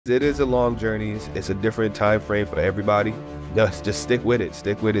It is a long journey. It's a different time frame for everybody. Just stick with it.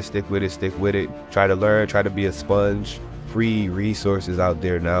 Stick with it. Stick with it. Stick with it. Try to learn. Try to be a sponge. Free resources out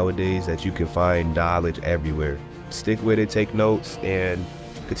there nowadays that you can find knowledge everywhere. Stick with it. Take notes and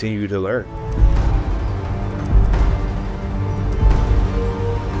continue to learn.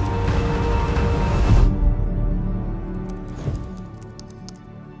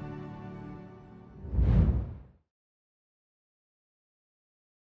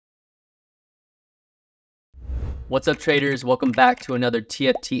 What's up, traders? Welcome back to another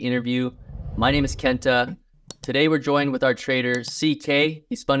TFT interview. My name is Kenta. Today we're joined with our trader CK.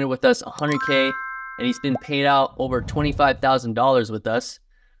 He's funded with us 100K and he's been paid out over $25,000 with us.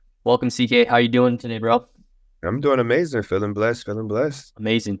 Welcome, CK. How you doing today, bro? I'm doing amazing. Feeling blessed. Feeling blessed.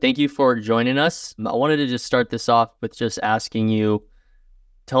 Amazing. Thank you for joining us. I wanted to just start this off with just asking you,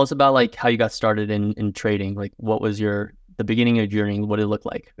 tell us about like how you got started in trading. Like what was the beginning of your journey? What did it look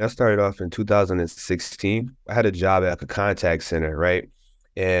like? I started off in 2016. I had a job at a contact center, right?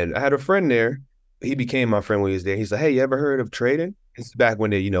 And I had a friend there. He became my friend when he was there. He's like, hey, you ever heard of trading? It's back when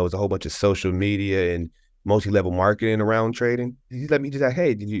there, it was a whole bunch of social media and multi-level marketing around trading. He let me just like,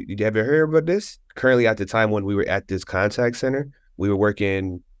 hey, did you ever hear about this? Currently, at the time when we were at this contact center, we were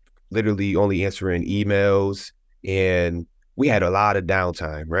working literally only answering emails, and we had a lot of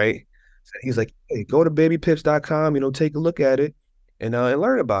downtime, right? So he's like, hey, go to babypips.com, take a look at it and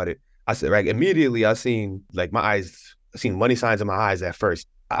learn about it. I said, right, immediately I seen money signs in my eyes at first.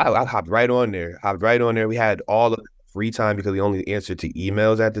 I hopped right on there. We had all of the free time because we only answered to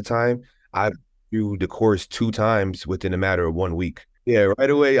emails at the time. I do the course 2 times within a matter of 1 week. Yeah, right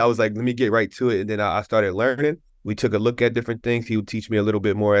away, I was like, let me get right to it. And then I started learning. We took a look at different things. He would teach me a little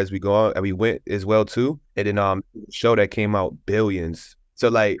bit more as we go on, and we went as well too. And then the show that came out, Billions. So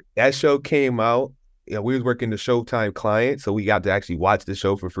like that show came out, we was working the Showtime client, so we got to actually watch the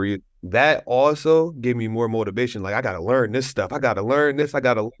show for free. That also gave me more motivation. Like I gotta learn this stuff. I gotta learn this. I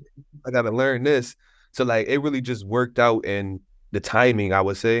gotta learn this. So like it really just worked out, and the timing, I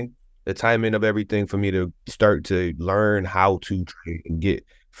would say, the timing of everything for me to start to learn how to trade and get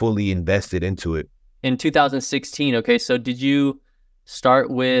fully invested into it. In 2016, okay, so did you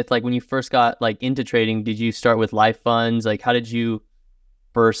start with, like when you first got like into trading, did you start with live funds? Like how did you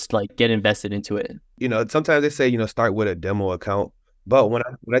first like get invested into it? Sometimes they say, start with a demo account. But when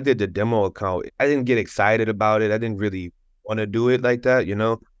I did the demo account, I didn't get excited about it. I didn't really want to do it like that.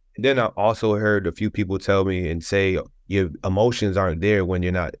 And then I also heard a few people tell me and say your emotions aren't there when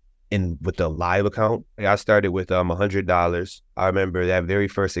you're not in with the live account. I started with $100. I remember that very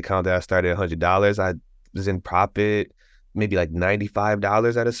first account that I started $100. I was in profit, maybe like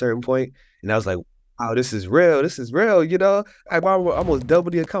 $95 at a certain point. And I was like, wow, this is real. This is real. I almost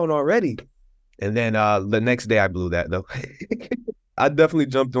doubled the account already. And then the next day I blew that though. I definitely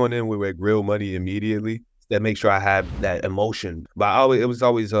jumped on in with like real money immediately that make sure I have that emotion. But it was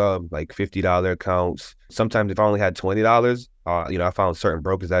always like $50 accounts. Sometimes if I only had $20, I found certain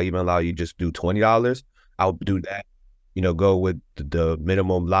brokers that even allow you just do $20. I'll do that. Go with the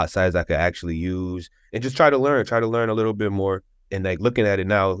minimum lot size I could actually use and just try to learn a little bit more. And like looking at it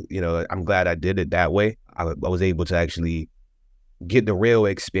now, I'm glad I did it that way. I was able to actually get the real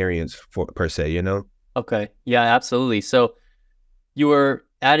experience per se, Okay. Yeah, absolutely. So you were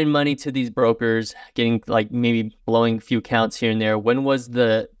adding money to these brokers, getting like maybe blowing a few accounts here and there. When was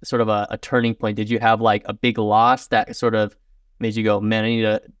the sort of a turning point? Did you have like a big loss that sort of made you go, man, I need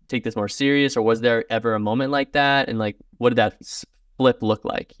to take this more serious? Or was there ever a moment like that? And like, what did that flip look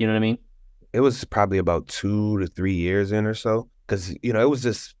like? You know what I mean? It was probably about 2 to 3 years in or so. Because, it was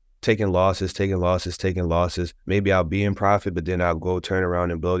just taking losses. Maybe I'll be in profit, but then I'll go turn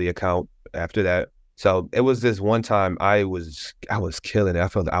around and blow the account after that. So it was this one time I was killing it. I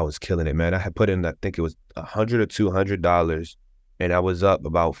felt I was killing it, man. I had put in, I think it was $100 or $200, and I was up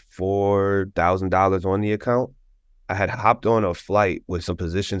about $4,000 on the account. I had hopped on a flight with some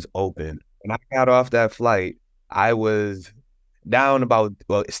positions open. When I got off that flight, I was down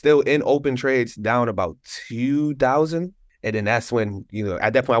still in open trades, down about 2,000. And then that's when,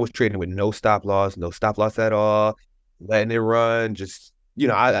 at that point I was trading with no stop loss at all, letting it run. Just,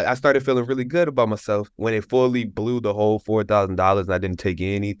 I started feeling really good about myself when it fully blew the whole $4,000 and I didn't take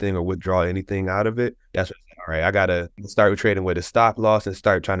anything or withdraw anything out of it. That's when I said, all right, I got to start trading with a stop loss and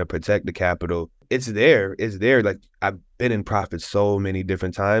start trying to protect the capital. It's there. Like I've been in profit so many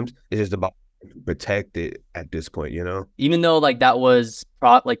different times. It's just about protect it at this point, Even though like that was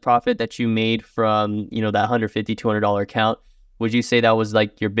profit that you made from, that $150, $200 account, would you say that was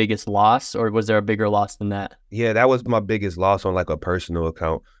like your biggest loss, or was there a bigger loss than that? Yeah, that was my biggest loss on like a personal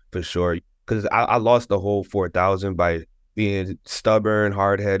account for sure. Because I lost the whole 4,000 by being stubborn,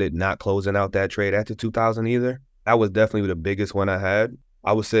 hard-headed, not closing out that trade after 2000 either. That was definitely the biggest one I had.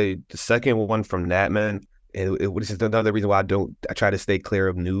 I would say the second one from that, man, this is another reason why I try to stay clear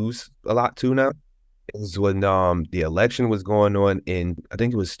of news a lot too now, is when the election was going on in, I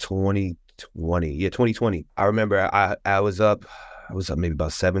think it was 2020. Yeah, 2020. I remember I was up maybe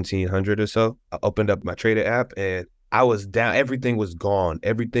about 1700 or so. I opened up my trader app and I was down. Everything was gone.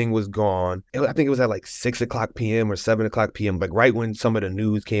 Everything was gone. I think it was at like 6 o'clock p.m. or 7 o'clock p.m. Like right when some of the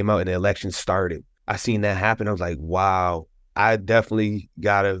news came out and the election started. I seen that happen. I was like, wow, I definitely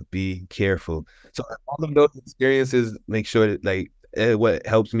gotta be careful. So all of those experiences make sure that what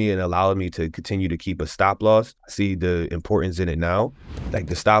helps me and allows me to continue to keep a stop loss. I see the importance in it now. Like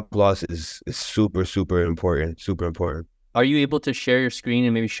the stop loss is super, super important, super important. Are you able to share your screen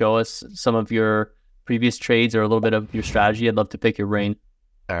and maybe show us some of your previous trades or a little bit of your strategy? I'd love to pick your brain.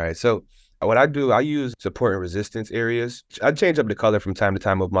 All right. So what I do, I use support and resistance areas. I change up the color from time to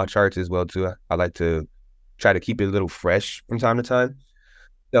time of my charts as well too. I like to try to keep it a little fresh from time to time.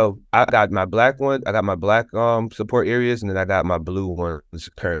 So I got my black one, I got my black support areas, and then I got my blue ones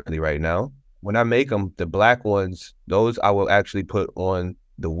currently right now. When I make them, the black ones, those I will actually put on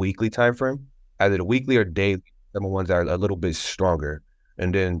the weekly time frame, either the weekly or daily. Some ones that are a little bit stronger,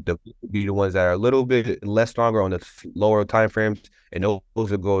 and then the ones that are a little bit less stronger on the lower time frames, and those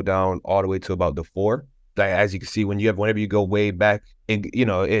will go down all the way to about the 4. Like as you can see, whenever you go way back,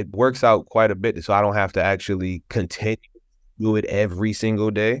 it works out quite a bit, so I don't have to actually continue do it every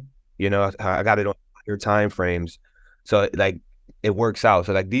single day. I got it on your time frames. So like it works out.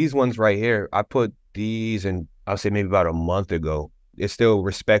 So like these ones right here, I put these in, I'll say maybe about a month ago. It's still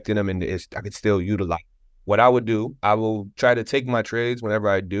respecting them and I could still utilize. What I would do, I will try to take my trades whenever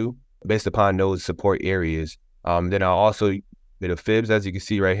I do based upon those support areas. Then I'll also bit of fibs, as you can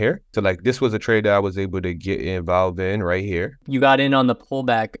see right here. So like this was a trade that I was able to get involved in right here. You got in on the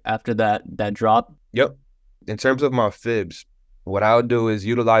pullback after that drop? Yep. In terms of my fibs, what I'll do is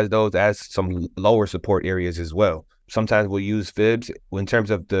utilize those as some lower support areas as well. Sometimes we'll use fibs. In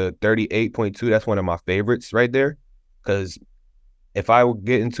terms of the 38.2, that's one of my favorites right there. Because if I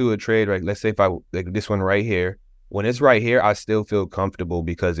get into a trade, like let's say if I like this one right here, when it's right here, I still feel comfortable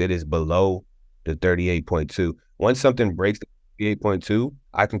because it is below the 38.2. Once something breaks the 38.2,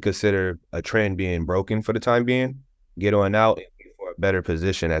 I can consider a trend being broken for the time being, get on out for a better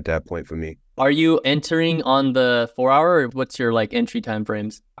position at that point for me. Are you entering on the 4-hour or what's your like entry time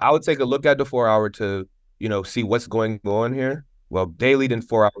frames? I would take a look at the 4-hour to, see what's going on here. Well, daily then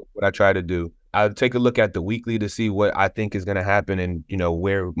 4 hours, what I try to do. I'll take a look at the weekly to see what I think is going to happen and,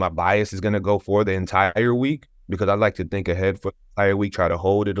 where my bias is going to go for the entire week, because I like to think ahead for the entire week, try to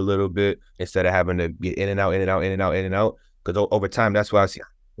hold it a little bit instead of having to get in and out, in and out, in and out, in and out. Because over time, that's why I see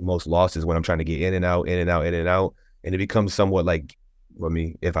the most losses when I'm trying to get in and out, in and out, in and out. And it becomes somewhat like for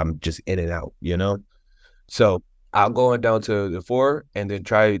me if I'm just in and out, So I'll go on down to the 4 and then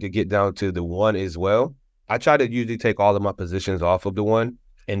try to get down to the 1 as well. I try to usually take all of my positions off of the 1.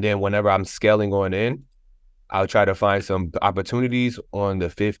 And then whenever I'm scaling on in, I'll try to find some opportunities on the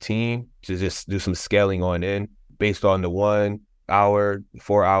 15 to just do some scaling on in based on the 1 hour,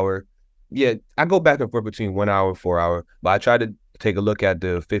 4 hour. Yeah, I go back and forth between 1 hour, 4 hour, but I try to take a look at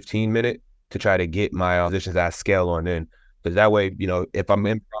the 15-minute to try to get my positions I scale on in. Because that way, if I'm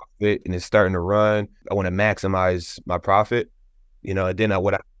in profit and it's starting to run, I want to maximize my profit. And then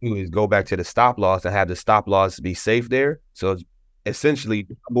what I do is go back to the stop loss and have the stop loss be safe there. So it's essentially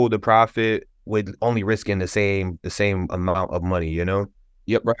double the profit with only risking the same amount of money,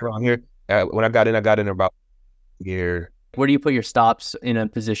 Yep, right around here. When I got in about here. Where do you put your stops in a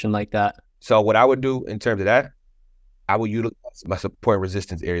position like that? So what I would do in terms of that, I would utilize my support and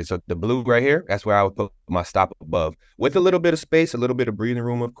resistance area. So the blue right here, that's where I would put my stop above with a little bit of space, a little bit of breathing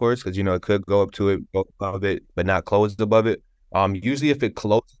room, of course, because, it could go up to it, go above it, but not close above it. Usually if it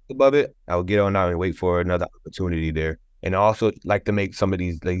closes above it, I would get on out and wait for another opportunity there. And I also like to make some of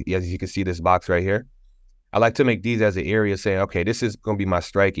these, like, as you can see this box right here, I like to make these as an area saying, okay, this is going to be my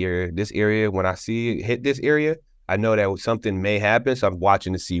strike area. This area, when I see it hit this area, I know that something may happen. So I'm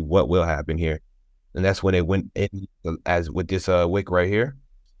watching to see what will happen here. And that's when it went in as with this wick right here.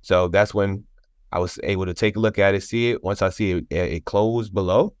 So that's when I was able to take a look at it, see it. Once I see it closed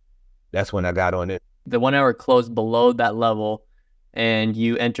below, that's when I got on it. The 1 hour closed below that level and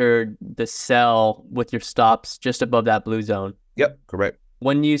you entered the sell with your stops just above that blue zone. Yep, correct.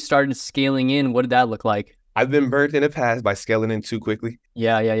 When you started scaling in, what did that look like? I've been burnt in the past by scaling in too quickly.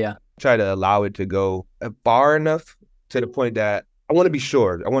 Yeah. Try to allow it to go far enough to the point that I want to be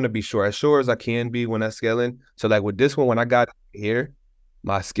sure. I want to be sure as I can be when I scale in. So like with this one, when I got here,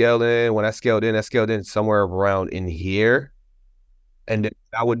 my scale in. When I scaled in somewhere around in here. And then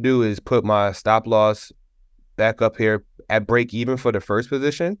what I would do is put my stop loss back up here at break even for the first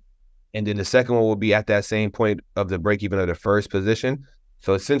position. And then the second one will be at that same point of the break even of the first position.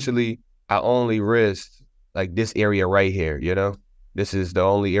 So essentially, I only risked like this area right here, you know? This is the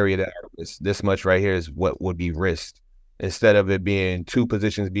only area that I risked. This much right here is what would be risked. Instead of it being two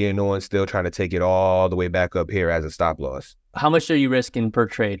positions being on, still trying to take it all the way back up here as a stop loss. How much are you risking per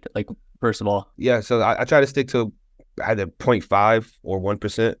trade? Like, first of all. Yeah, so I try to stick to either 0.5 or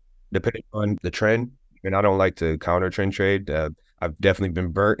 1%, depending on the trend. And I don't like to counter trend trade. I've definitely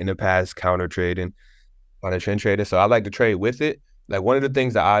been burnt in the past counter trading on a trend trader. So I like to trade with it. Like one of the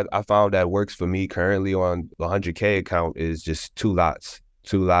things that I found that works for me currently on the 100K account is just two lots,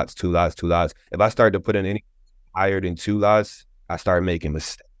 two lots, two lots, two lots. If I start to put in any higher than two lots, I start making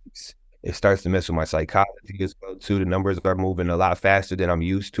mistakes. It starts to mess with my psychology as well too. The numbers are moving a lot faster than I'm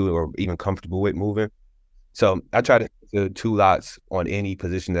used to or even comfortable with moving. So I try to do two lots on any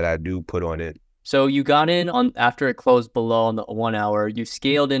position that I do put on it. So you got in on after it closed below on the 1 hour, you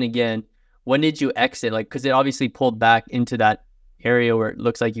scaled in again. When did you exit? Like, because it obviously pulled back into that area where it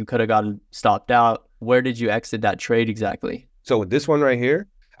looks like you could have gotten stopped out. Where did you exit that trade exactly? So with this one right here,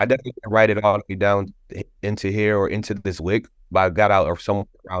 I definitely can write it all the way down into here or into this wick, but I got out or somewhere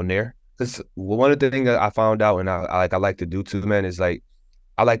around there. Because one of the things that I found out and I like to do too, man, is like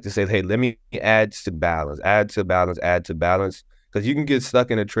I like to say, hey, let me add to balance, add to balance, add to balance. Because you can get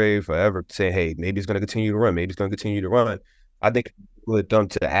stuck in a trade forever saying, hey, maybe it's going to continue to run. Maybe it's going to continue to run. I think it's really dumb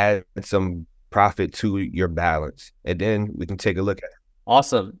to add some profit to your balance. And then we can take a look at it.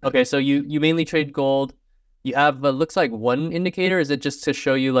 Awesome. Okay, so you mainly trade gold. You have looks like one indicator. Is it just to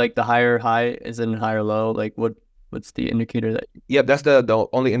show you like the higher high is in higher low? Like what's the indicator that? Yep, that's the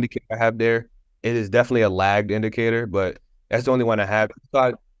only indicator I have there. It is definitely a lagged indicator, but that's the only one I have.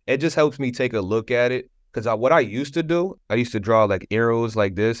 So it just helps me take a look at it. Because what I used to do, I used to draw like arrows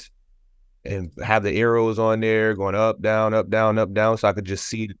like this and have the arrows on there going up, down, up, down, up, down, so I could just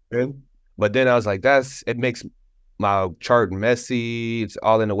see the trend. But then I was like, it makes my chart messy. It's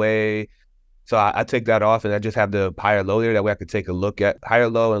all in the way. So I take that off and I just have the higher low there. That way I could take a look at higher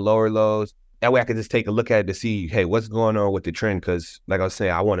low and lower lows. That way I could just take a look at it to see, hey, what's going on with the trend? Because like I was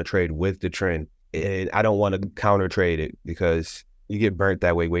saying, I want to trade with the trend and I don't want to counter trade it because you get burnt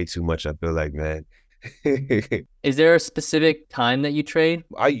that way too much. I feel like, man. Is there a specific time that you trade?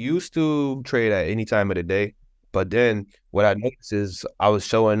 I used to trade at any time of the day, but then what I noticed is I was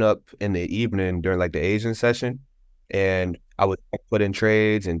showing up in the evening during like the Asian session, and I would put in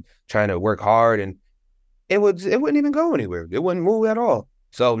trades and trying to work hard, and it wouldn't even go anywhere. It wouldn't move at all.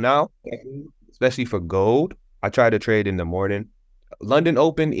 So now, especially for gold, I try to trade in the morning. London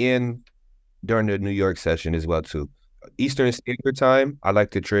open in during the New York session as well too. Eastern Standard Time, I like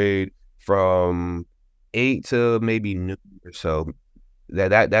to trade from 8 to maybe noon or so.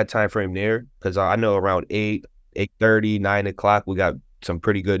 That time frame there, because I know around 8, 8:30, 9 o'clock, we got some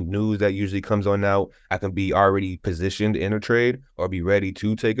pretty good news that usually comes on out. I can be already positioned in a trade or be ready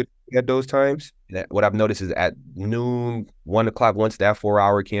to take it at those times. What I've noticed is at noon, 1 o'clock, once that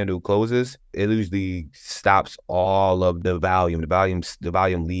 4-hour candle closes, it usually stops all of the volume. The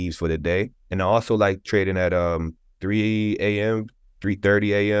volume leaves for the day. And I also like trading at 3 a.m.,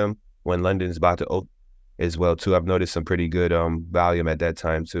 3:30 a.m. when London's about to open as well too. I've noticed some pretty good volume at that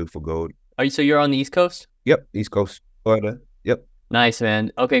time too for gold. So you're on the East Coast? Yep, East Coast, Florida. Yep. Nice,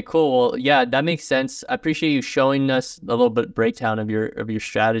 man. Okay, cool. Well, yeah, that makes sense. I appreciate you showing us a little bit breakdown of your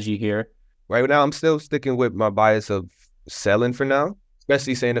strategy here. Right now, I'm still sticking with my bias of selling for now,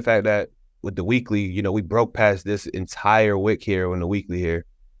 especially saying the fact that with the weekly, we broke past this entire wick here on the weekly here.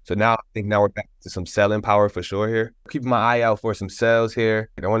 So now I think we're back to some selling power for sure here. Keeping my eye out for some sales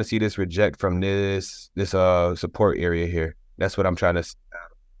here. I want to see this reject from this support area here. That's what I'm trying to see.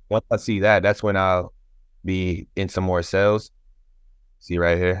 Once I see that, that's when I'll be in some more sales. See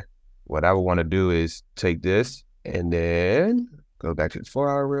right here. What I would want to do is take this and then go back to the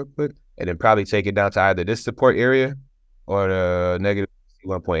 4-hour real quick and then probably take it down to either this support area or the negative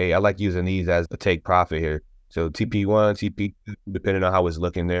 1.8. I like using these as a take profit here. So TP1, TP2, depending on how it's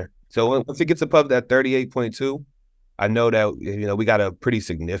looking there. So once it gets above that 38.2, I know that we got a pretty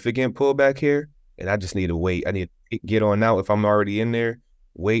significant pullback here, and I just need to wait. I need to get on now if I'm already in there.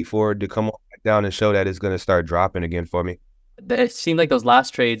 Wait for it to come back down and show that it's going to start dropping again for me. It seemed like those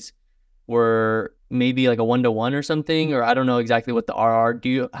last trades were maybe like a 1-to-1 or something, or I don't know exactly what the RR. Do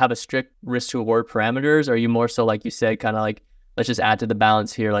you have a strict risk to reward parameters, or are you more so like you said, kind of like let's just add to the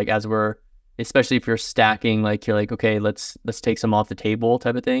balance here, like especially if you're stacking, like you're like, okay, let's take some off the table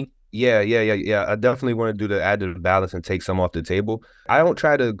type of thing? Yeah. I definitely want to do the add to the balance and take some off the table. I don't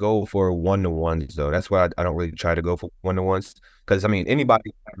try to go for one-to-ones though. That's why I don't really try to go for one-to-ones because I mean anybody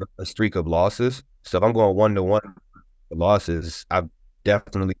can have a streak of losses. So if I'm going one-to-one losses, I've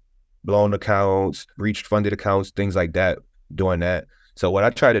definitely blown accounts, breached funded accounts, things like that, doing that. So what I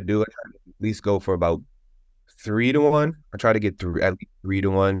try to do, I try to at least go for about 3-to-1. I try to get through at least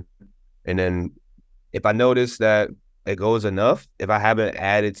 3-to-1. And then if I notice that it goes enough, if I haven't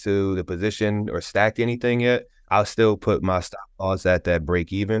added to the position or stacked anything yet, I'll still put my stop loss at that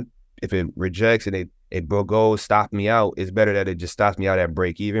break even. If it rejects and it goes stop me out, it's better that it just stops me out at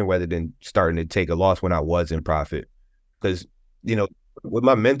break even rather than starting to take a loss when I was in profit. Because, you know, with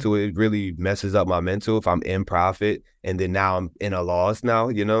my mental, it really messes up my mental if I'm in profit and then now I'm in a loss now,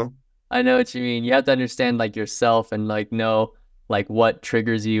 you know? I know what you mean. You have to understand like yourself and like know like what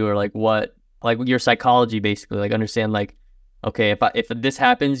triggers you or like what like your psychology basically. Like understand like, okay, if this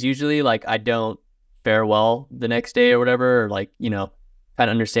happens, usually like I don't fare well the next day or whatever, or like, you know, kind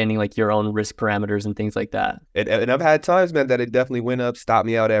of understanding like your own risk parameters and things like that. And I've had times, man, that it definitely went up, stopped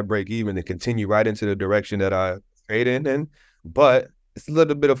me out at break even, and continue right into the direction that I trade in. But it's a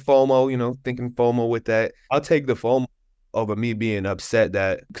little bit of FOMO, you know, thinking FOMO with that. I'll take the FOMO over me being upset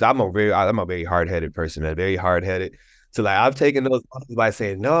that because I'm a very hard headed person, man, very hard headed. So like I've taken those losses by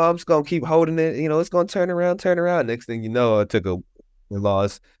saying, no, I'm just gonna keep holding it. You know, it's gonna turn around, turn around. Next thing you know, I took a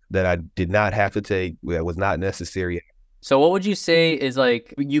loss that I did not have to take, that was not necessary. So what would you say is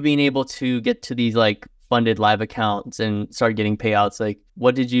like you being able to get to these like funded live accounts and start getting payouts? Like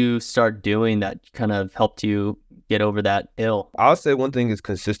what did you start doing that kind of helped you get over that ill? I'll say one thing is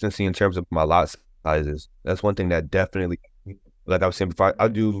consistency in terms of my lot sizes. That's one thing that definitely, like I was saying before, I'll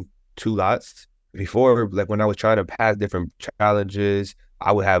do 2 lots. Before, like when I was trying to pass different challenges,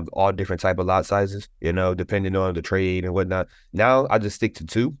 I would have all different type of lot sizes, you know, depending on the trade and whatnot. Now I just stick to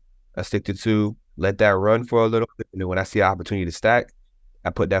 2. I stick to 2, let that run for a little bit. And then when I see an opportunity to stack,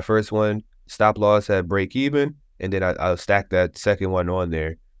 I put that first one, stop loss at break even, and then I'll stack that second one on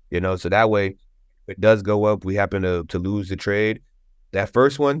there, you know, so that way, if it does go up, we happen to lose the trade. That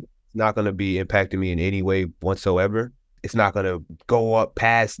first one is not going to be impacting me in any way whatsoever. It's not going to go up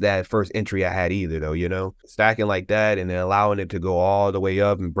past that first entry I had either, though, you know? Stacking like that and then allowing it to go all the way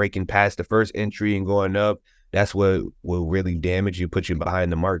up and breaking past the first entry and going up, that's what will really damage you, put you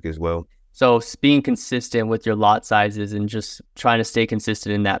behind the mark as well. So being consistent with your lot sizes and just trying to stay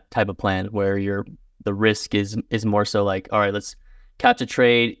consistent in that type of plan where the risk is more so like, all right, let's catch a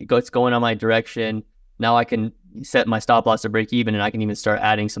trade, it's going on my direction. Now I can set my stop loss to break even and I can even start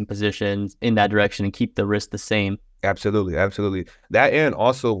adding some positions in that direction and keep the risk the same. Absolutely, absolutely. That and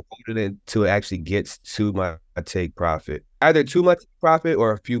also holding it till it actually gets to my take profit. Either too much profit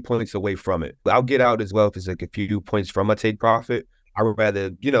or a few points away from it. I'll get out as well if it's like a few points from my take profit. I would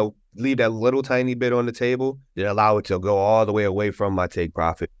rather, you know, leave that little tiny bit on the table than allow it to go all the way away from my take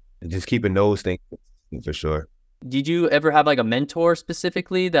profit. And just keeping those things for sure. Did you ever have like a mentor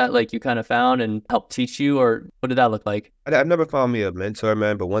specifically that like you kind of found and helped teach you, or what did that look like? I've never found me a mentor,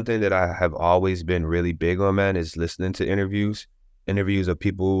 man, but one thing that I have always been really big on, man, is listening to interviews of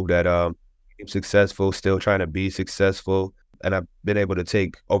people that successful, still trying to be successful. And I've been able to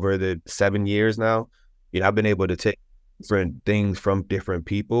take over the 7 years now, you know, I've been able to take different things from different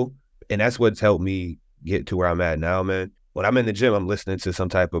people. And that's what's helped me get to where I'm at now, man. When I'm in the gym, I'm listening to some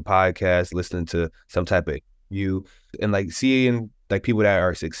type of podcast, listening to some type of you and like seeing like people that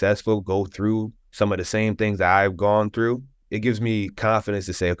are successful go through some of the same things that I've gone through. It gives me confidence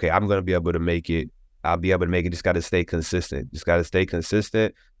to say, okay, I'm going to be able to make it. I'll be able to make it. Just got to stay consistent. Just got to stay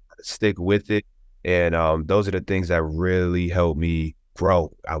consistent, stick with it. And those are the things that really help me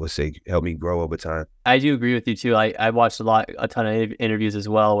grow. I would say help me grow over time. I do agree with you too. I watched a ton of interviews as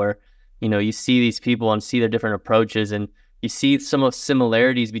well where, you know, you see these people and see their different approaches and you see some of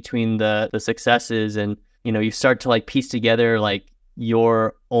similarities between the successes and, you know, you start to like piece together like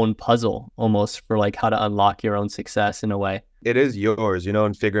your own puzzle almost for like how to unlock your own success in a way. It is yours, you know,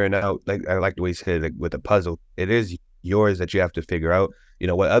 and figuring out, like I like the way you said, like with a puzzle, it is yours that you have to figure out. You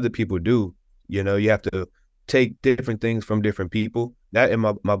know, what other people do, you know, you have to take different things from different people. That and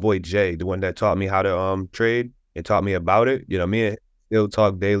my boy Jay, the one that taught me how to trade and taught me about it. You know, me and still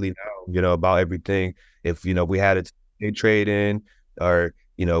talk daily now, you know, about everything. If, you know, we had a trade in or,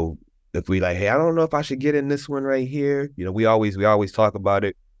 you know, if we like, hey, I don't know if I should get in this one right here. You know, we always talk about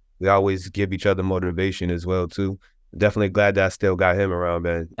it. We always give each other motivation as well too. Definitely glad that I still got him around,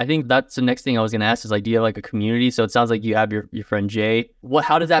 man. I think that's the next thing I was gonna ask is like, do you have like a community? So it sounds like you have your friend Jay.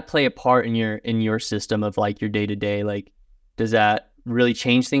 How does that play a part in your system of like your day to day? Like, does that really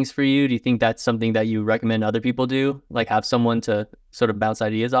change things for you? Do you think that's something that you recommend other people do? Like have someone to sort of bounce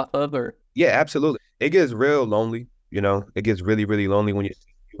ideas off of, or? Yeah, absolutely. It gets real lonely, it gets really, really lonely when you're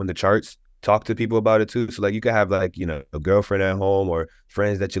in the charts. Talk to people about it too. So like you could have like, a girlfriend at home or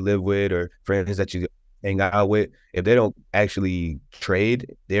friends that you live with or friends that you hang out with. If they don't actually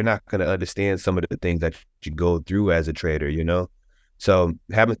trade, they're not going to understand some of the things that you go through as a trader. So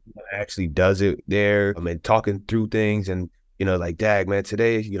having someone that actually does it there, and talking through things and, like, dag, man,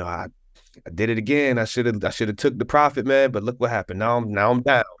 today, I did it again. I should have took the profit, man. But look what happened. Now I'm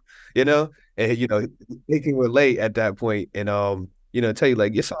down. You know, and they can relate at that point, and tell you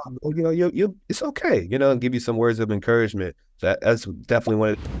like it's all, you it's okay. And give you some words of encouragement. So that's definitely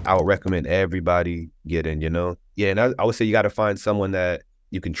one I would recommend everybody getting. Yeah, and I would say you got to find someone that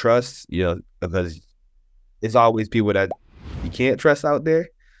you can trust. Because there's always people that you can't trust out there.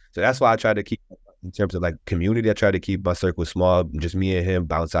 So that's why I try to keep, in terms of like community, I try to keep my circle small, just me and him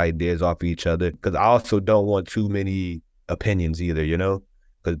bounce ideas off of each other. Because I also don't want too many opinions either,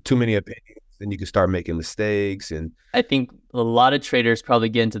 because too many opinions, then you can start making mistakes. And I think a lot of traders probably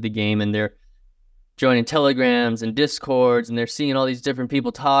get into the game and they're joining telegrams and discords and they're seeing all these different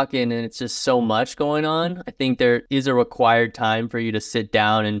people talking and it's just so much going on. I think there is a required time for you to sit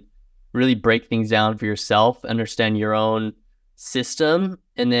down and really break things down for yourself, understand your own system.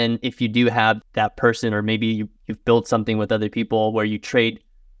 And then if you do have that person, or maybe you've built something with other people where you trade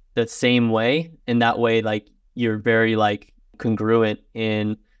the same way, and that way like you're very like congruent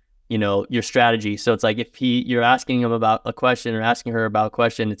in your strategy. So it's like if you're asking him about a question or asking her about a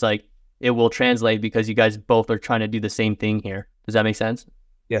question, it's like it will translate because you guys both are trying to do the same thing here. Does that make sense?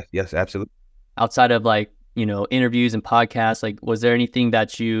 Yes, absolutely. Outside of like interviews and podcasts, like was there anything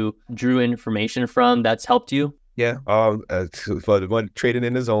that you drew information from that's helped you? Yeah. For the one trading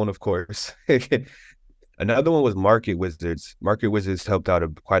in the zone, of course. Another one was Market Wizards. Market Wizards helped out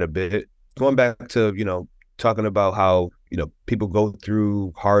quite a bit. Going back to, talking about how, people go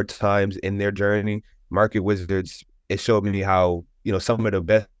through hard times in their journey. Market Wizards, it showed me how, some of the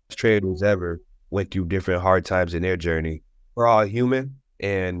best traders ever went through different hard times in their journey. We're all human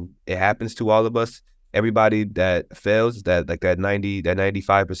and it happens to all of us. Everybody that fails, that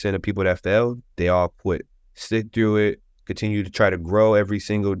 95% of people that fail, they all quit. Stick through it, continue to try to grow every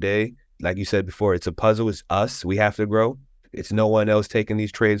single day. Like you said before, it's a puzzle. It's us. We have to grow. It's no one else taking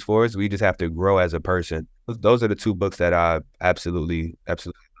these trades for us. We just have to grow as a person. Those are the two books that I absolutely love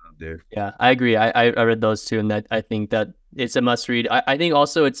there. Yeah, I agree. I read those too, and that I think that it's a must read. I think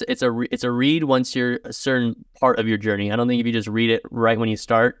also it's a read once you're a certain part of your journey. I don't think if you just read it right when you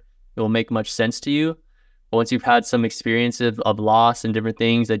start, it will make much sense to you. But once you've had some experience of loss and different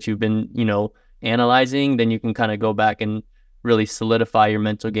things that you've been, analyzing, then you can kind of go back and really solidify your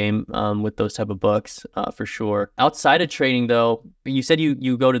mental game with those type of books for sure. Outside of trading though, you said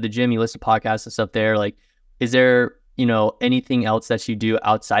you go to the gym, you listen to podcasts and stuff there. Like, is there, anything else that you do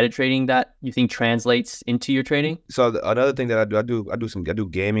outside of trading that you think translates into your trading? So another thing that I do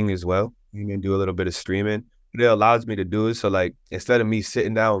gaming as well. And do a little bit of streaming. It allows me to do it. So like, instead of me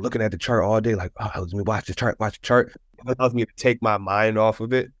sitting down looking at the chart all day, like, oh, let me watch the chart. It allows me to take my mind off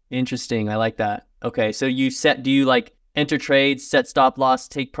of it. Interesting. I like that. Okay. So do you like enter trades, set stop loss,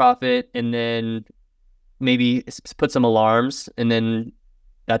 take profit, and then maybe put some alarms and then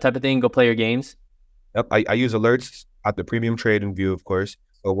that type of thing, go play your games? Yep. I use alerts at the premium trading view, of course.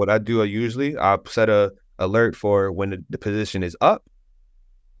 So what I do, I'll set a alert for when the position is up.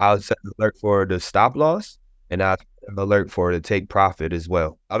 I'll set an alert for the stop loss, and I'll set an alert for the take profit as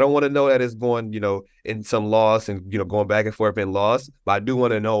well. I don't want to know that it's going, in some loss and, going back and forth in loss, but I do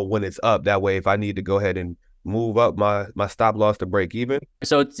want to know when it's up. That way, if I need to go ahead and move up my stop loss to break even.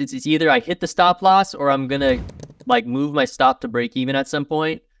 So it's either I hit the stop loss or I'm going to like move my stop to break even at some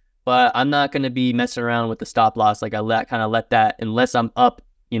point, but I'm not going to be messing around with the stop loss. Like I let that, unless I'm up,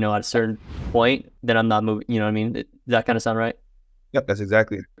 at a certain point, then I'm not moving, you know what I mean? Does that kind of sound right? Yep, that's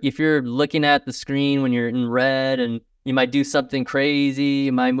exactly it. If you're looking at the screen when you're in red and you might do something crazy,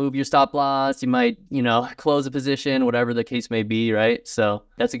 you might move your stop loss, you might, close a position, whatever the case may be, right? So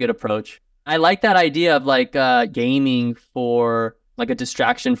that's a good approach. I like that idea of like gaming for like a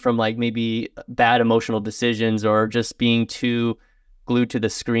distraction from like maybe bad emotional decisions or just being too glued to the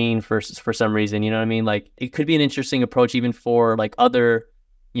screen for some reason, you know what I mean? Like it could be an interesting approach even for like other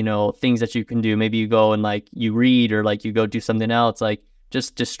things that you can do. Maybe you go and like you read or like you go do something else, like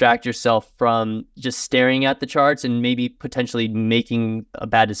just distract yourself from just staring at the charts and maybe potentially making a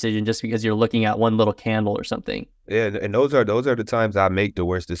bad decision just because you're looking at one little candle or something. Yeah, and those are the times I make the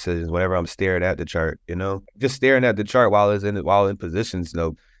worst decisions, whenever I'm staring at the chart, just staring at the chart while in positions,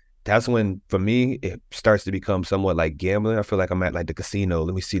 that's when, for me, it starts to become somewhat like gambling. I feel like I'm at like the casino.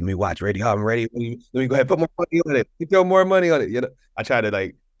 Let me watch. Ready? Oh, I'm ready. Let me go ahead, put more money on it. You throw more money on it. I try to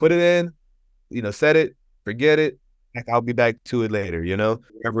like put it in, set it, forget it. Like, I'll be back to it later.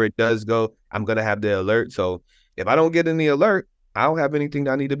 Wherever it does go, I'm gonna have the alert. So if I don't get any alert, I don't have anything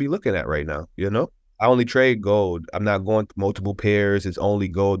that I need to be looking at right now. I only trade gold. I'm not going multiple pairs. It's only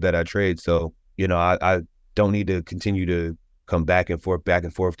gold that I trade. So, I don't need to continue to come back and forth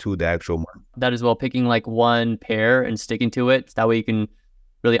to the actual market. That as well, picking like one pair and sticking to it. That way you can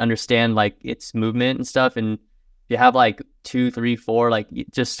really understand like its movement and stuff. And if you have like 2, 3, 4, like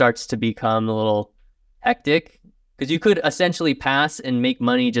it just starts to become a little hectic, because you could essentially pass and make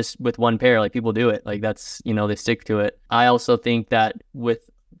money just with one pair. Like people do it. Like that's, they stick to it. I also think that with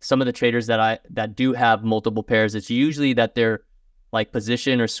some of the traders that do have multiple pairs, it's usually that they're like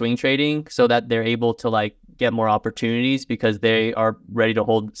position or swing trading, so that they're able to like get more opportunities because they are ready to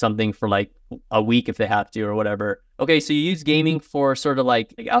hold something for like a week if they have to or whatever. Okay, so you use gaming for sort of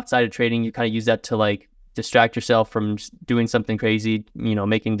like outside of trading. You kind of use that to like distract yourself from doing something crazy,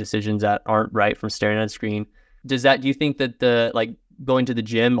 making decisions that aren't right from staring at a screen. Do you think that the like going to the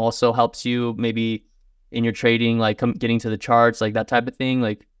gym also helps you maybe in your trading, like getting to the charts, like that type of thing?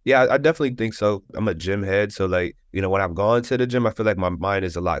 Like, yeah, I definitely think so. I'm a gym head. So like, when I've gone to the gym, I feel like my mind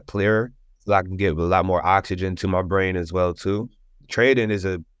is a lot clearer. So I can get a lot more oxygen to my brain as well too. Trading is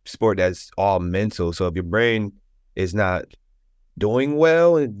a sport that's all mental. So if your brain is not doing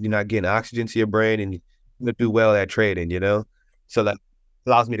well and you're not getting oxygen to your brain, and you're gonna do well at trading, So that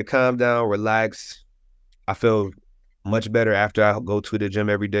allows me to calm down, relax. I feel much better after I go to the gym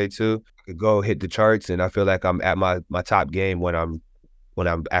every day too. I could go hit the charts, and I feel like I'm at my top game when I'm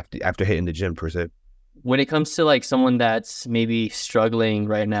after hitting the gym per se. When it comes to like someone that's maybe struggling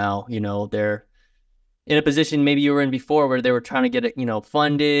right now, they're in a position maybe you were in before where they were trying to get it,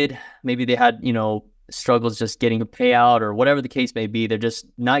 funded. Maybe they had, struggles just getting a payout or whatever the case may be. They're just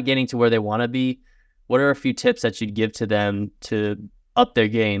not getting to where they want to be. What are a few tips that you'd give to them to up their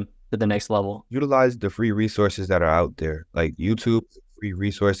game to the next level? Utilize the free resources that are out there. Like YouTube, free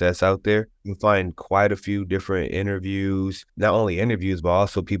resource that's out there. You'll find quite a few different interviews, not only interviews, but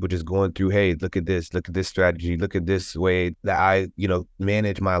also people just going through, hey, look at this strategy, look at this way that I,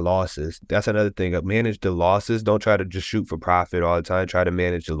 manage my losses. That's another thing. Manage the losses. Don't try to just shoot for profit all the time. Try to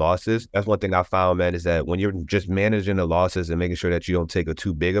manage the losses. That's one thing I found, man, is that when you're just managing the losses and making sure that you don't take a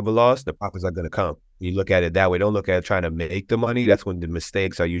too big of a loss, the profits are going to come. You look at it that way. Don't look at it trying to make the money. That's when the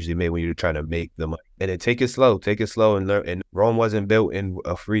mistakes are usually made, when you're trying to make the money. And then take it slow and learn. And Rome wasn't built in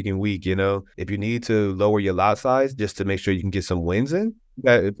a freaking week, If you need to lower your lot size just to make sure you can get some wins in,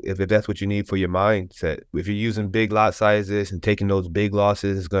 if that's what you need for your mindset. If you're using big lot sizes and taking those big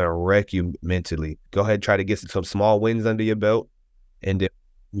losses, it's going to wreck you mentally. Go ahead, try to get some small wins under your belt. And then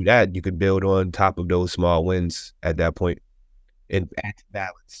do that, you could build on top of those small wins at that point and add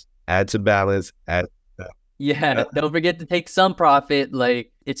to balance. Yeah, don't forget to take some profit.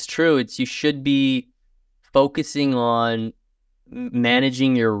 Like, it's true. You should be focusing on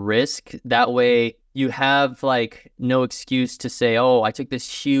managing your risk. That way you have like no excuse to say, oh, I took this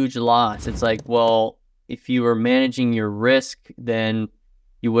huge loss. It's like, well, if you were managing your risk, then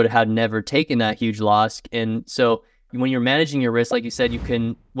you would have never taken that huge loss. And so when you're managing your risk, like you said, you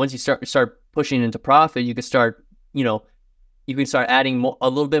can, once you start pushing into profit, you can start, you can start adding a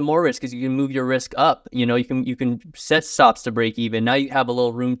little bit more risk, because you can move your risk up. You can set stops to break even. Now you have a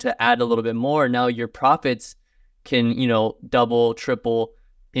little room to add a little bit more. Now your profits can, double, triple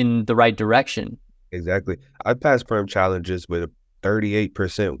in the right direction. Exactly. I passed perm challenges with a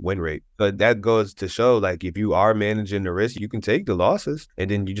 38% win rate. But that goes to show, like, if you are managing the risk, you can take the losses, and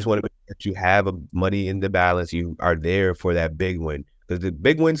then you just want to make sure that you have money in the balance. You are there for that big win, because the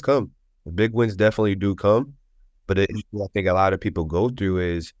big wins come. The big wins definitely do come. But I think a lot of people go through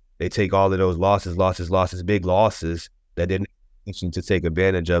is they take all of those losses, big losses, that didn't to take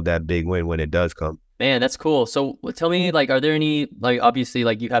advantage of that big win when it does come. Man, that's cool. So tell me, like, are there any, like, obviously,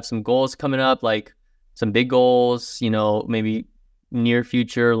 like, you have some goals coming up, like some big goals, maybe near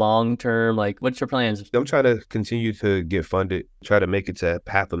future, long term, like, what's your plans? I'm trying to continue to get funded, try to make it to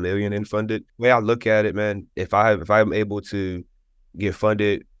 $500,000 in funded. The way I look at it, man, if I'm able to get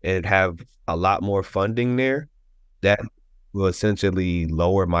funded and have a lot more funding there, that will essentially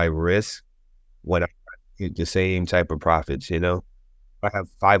lower my risk when I get the same type of profits, If I have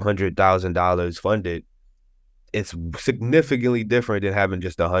 $500,000 funded, it's significantly different than having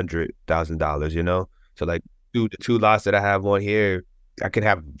just $100,000, So like the two lots that I have on here, I can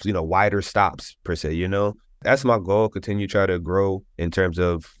have, wider stops per se, That's my goal, continue to try to grow in terms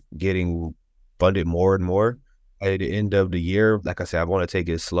of getting funded more and more. at the end of the year, like I said, I want to take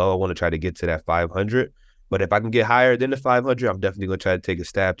it slow. I want to try to get to that 500. But if I can get higher than the 500, I'm definitely going to try to take a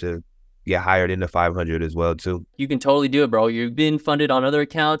stab to get higher than the 500 as well, too. You can totally do it, bro. You've been funded on other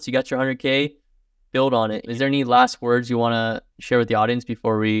accounts. You got your 100K. Build on it. Is there any last words you want to share with the audience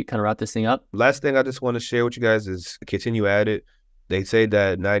before we kind of wrap this thing up? Last thing I just want to share with you guys is continue at it. They say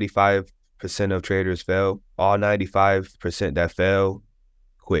that 95% of traders fail. All 95% that fail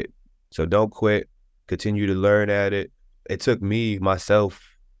quit. So don't quit. Continue to learn at it. It took me, myself,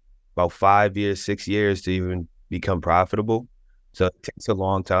 about 5 years, 6 years to even become profitable. So it takes a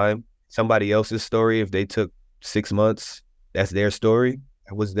long time. Somebody else's story, if they took 6 months, that's their story.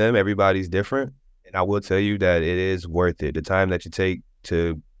 That was them. Everybody's different. And I will tell you that it is worth it. The time that you take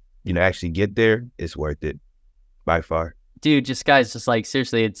to, actually get there, it's worth it by far. Dude, just guys, just like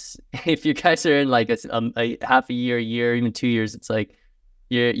seriously, it's if you guys are in like a half a year, even 2 years, it's like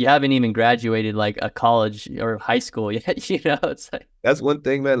you haven't even graduated like a college or high school yet. It's like that's one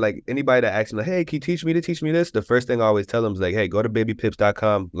thing, man. Like anybody that asks me, like, hey, can you teach me this? The first thing I always tell them is like, hey, go to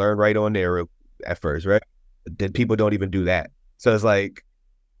babypips.com, learn right on there at first, right? Then people don't even do that. So it's like,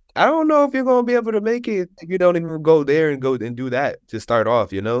 I don't know if you're going to be able to make it if you don't even go there and go and do that to start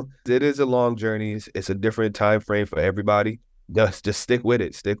off, It is a long journey. It's a different time frame for everybody. Just stick with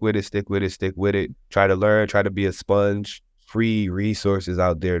it. Stick with it. Stick with it. Stick with it. Try to learn. Try to be a sponge. Free resources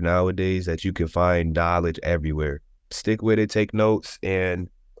out there nowadays that you can find knowledge everywhere. Stick with it. Take notes and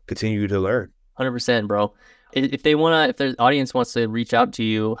continue to learn. 100%, bro. If the audience wants to reach out to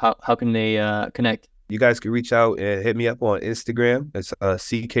you, how can they connect? You guys can reach out and hit me up on Instagram. It's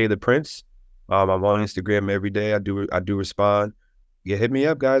CK the Prince. I'm on Instagram every day. I do respond. Yeah, hit me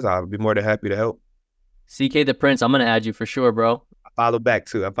up, guys. I'll be more than happy to help. CK the Prince, I'm gonna add you for sure, bro. I follow back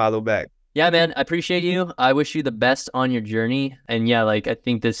too. I follow back. Yeah, man. I appreciate you. I wish you the best on your journey. And yeah, like I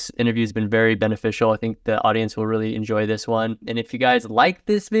think this interview has been very beneficial. I think the audience will really enjoy this one. And if you guys like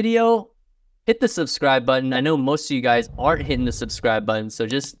this video, hit the subscribe button. I know most of you guys aren't hitting the subscribe button, so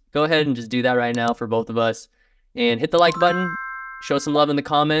just go ahead and just do that right now for both of us. And hit the like button, show some love in the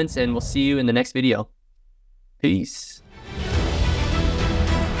comments, and we'll see you in the next video. Peace.